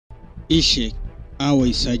Ishik,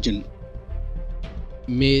 our surgeon.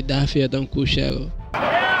 Me dafia dan kushel.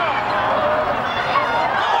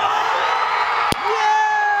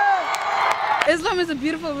 Islam is a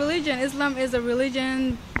beautiful religion. Islam is a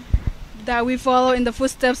religion that we follow in the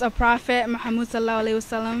footsteps of Prophet Muhammad sallallahu alaihi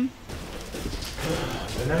wasallam.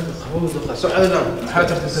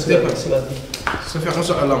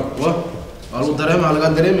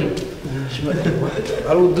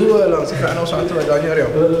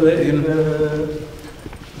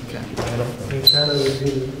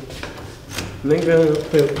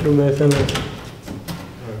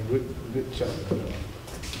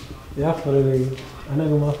 Yeah, for me. I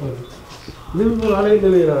never my phone. Liverpool, I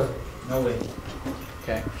didn't do it. No way.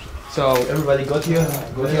 Okay. So everybody go to your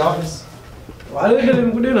office. I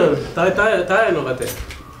didn't do it. Tie no kate.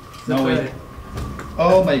 No way.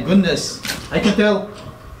 Oh my goodness. I can tell.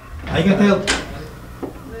 I can tell.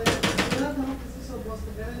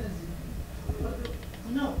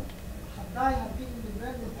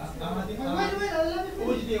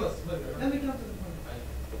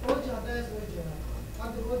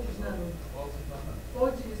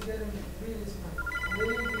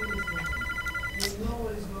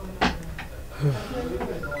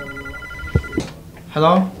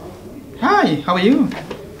 Hello. Hi. How are you?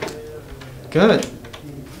 Good.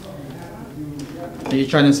 Are you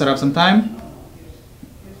trying to set up some time?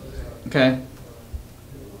 Okay.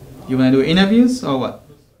 You wanna do interviews or what?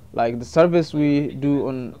 Like the service we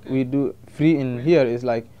do free in here is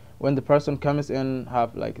like when the person comes in,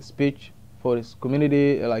 have like a speech for his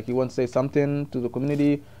community, like he wants to say something to the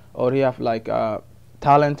community, or he have like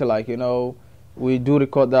talent, like we do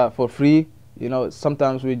record that for free.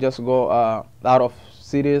 Sometimes we just go out of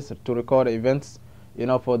cities to record events,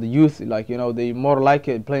 for the youth, like they more like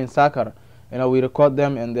it playing soccer. We record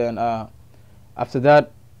them, and then after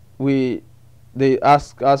that they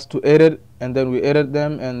ask us to edit, and then we edit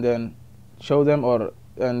them and then show them,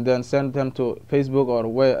 and then send them to Facebook or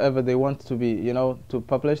wherever they want to be, to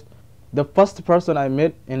publish. The first person I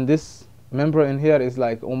met in this member in here is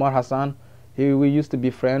like Omar Hassan. We used to be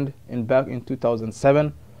friends back in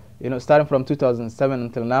 2007. Starting from 2007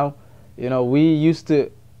 until now, we used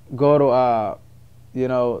to go to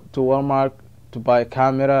to Walmart to buy a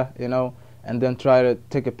camera, and then try to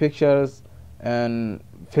take pictures and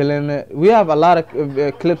film it. We have a lot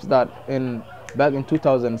of clips that back in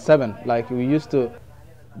 2007. Like we used to.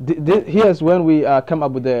 Here's when we come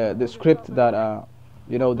up with the script that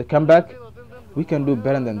the comeback. We can do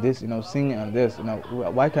better than this, sing and this.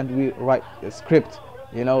 Why can't we write a script,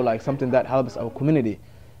 like something that helps our community?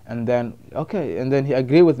 And then and then he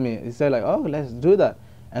agreed with me. He said like, oh, let's do that.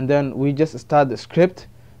 And then we just start the script,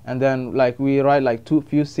 and then like we write like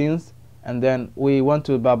few scenes, and then we went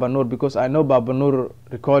to Baba Noor, because I know Baba Noor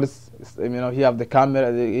records. He have the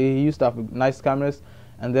camera. He used to have nice cameras.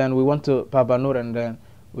 And then we went to Baba Noor, and then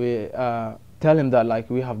we tell him that like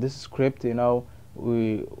we have this script.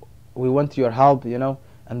 We want your help.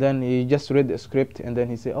 And then he just read the script, and then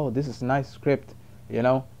he said, oh, this is nice script.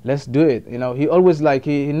 Let's do it. He always like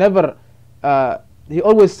he never he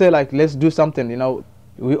always say like, let's do something.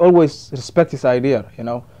 We always respect his idea.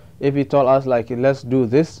 If he told us like, let's do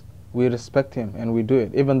this, we respect him and we do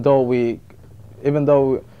it, even though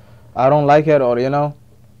I don't like it, or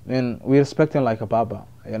and we respect him like a Baba.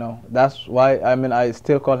 That's why I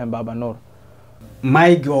still call him Baba Noor.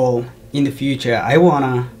 My goal in the future, I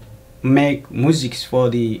wanna make music for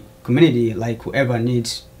the community, like whoever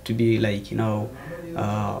needs to be like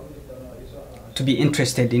to be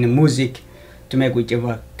interested in the music, to make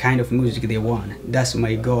whichever kind of music they want. That's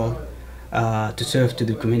my goal, to serve to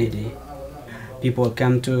the community. People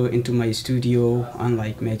come into my studio and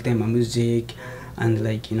like make them a music, and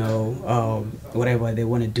like whatever they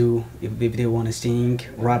want to do. If they want to sing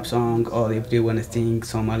rap song, or if they want to sing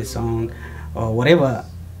Somali song, or whatever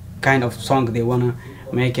kind of song they want to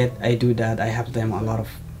make it, I do that. I have them a lot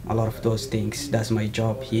of those things. That's my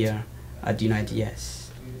job here at United.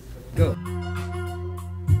 Yes. Go.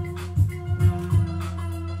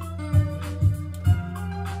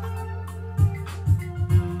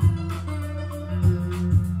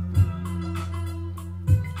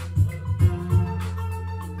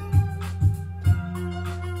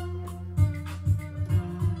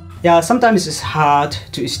 Yeah, sometimes it's hard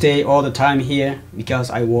to stay all the time here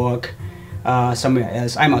because I work somewhere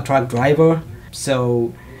else. I'm a truck driver,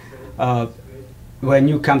 so when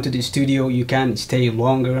you come to the studio, you can stay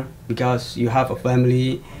longer because you have a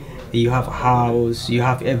family, you have a house, you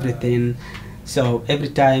have everything. So every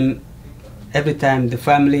time the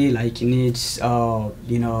family like needs a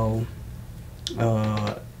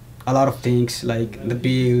lot of things, like the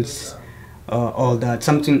bills, all that.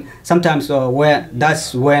 Sometimes where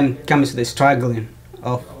that's when comes the struggling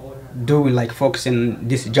of doing like focusing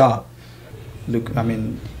this job. Look, I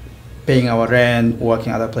mean, paying our rent,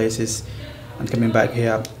 working other places, and coming back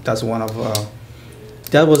here. That's one of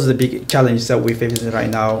that was the big challenge that we're facing right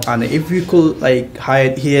now. And if we could like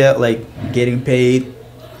hide here, like getting paid,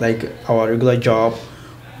 like our regular job,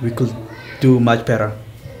 we could do much better.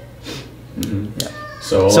 Yeah.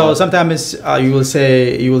 So sometimes you will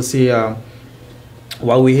see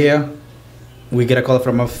while we're here, we get a call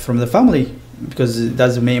from the family, because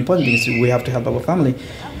that's the main important thing. Is we have to help our family.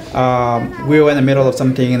 We were in the middle of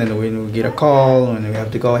something, and then we get a call, and we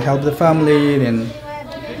have to go help the family, and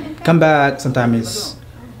come back. Sometimes it's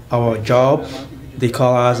our job. They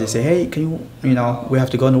call us. They say, "Hey, can we have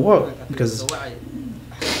to go to work, because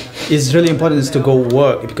it's really important to go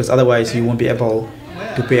work, because otherwise you won't be able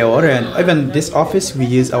to pay our rent. Even this office, we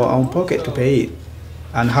use our own pocket to pay it.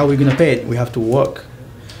 And how are we gonna pay it? We have to work,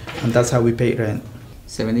 and that's how we pay rent."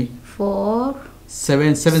 70.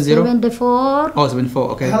 770. 74. Oh,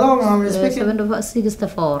 74. Okay. How long are we speaking? 74,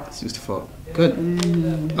 64. 64. Good.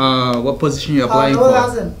 What position you applying for?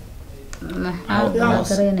 2000.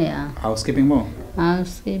 Housekeeping more.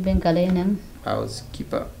 Housekeeping kalian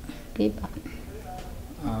Housekeeper. keep.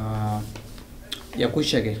 Ya ku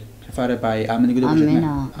shege. Fare by Amina Gudu.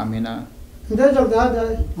 Amina. Amina.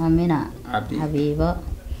 Abdi. Habiba.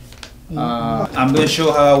 I'm gonna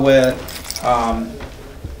show her where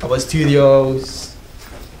our studios,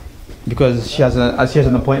 because she has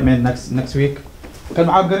an appointment next week.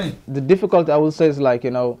 The difficulty I would say is like,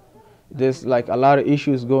 there's like a lot of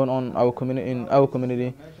issues going on in our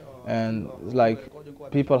community, and like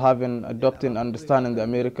people haven't adopted understanding the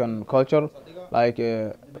American culture, like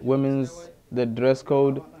the dress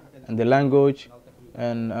code and the language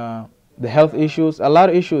and the health issues, a lot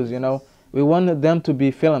of issues. We wanted them to be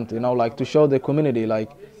filmed, like to show the community like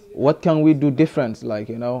what can we do different, like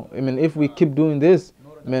if we keep doing this,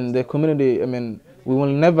 the community, we will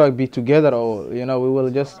never be together, or we will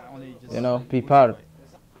just be part.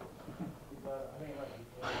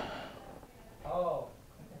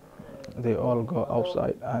 They all go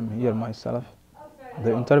outside. I'm here myself.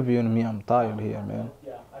 They're interviewing me. I'm tired here, man.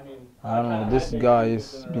 I don't know. This guy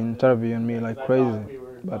is been interviewing me like crazy,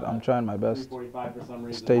 but I'm trying my best.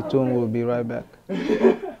 Stay tuned. We'll be right back.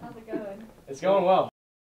 It's going well.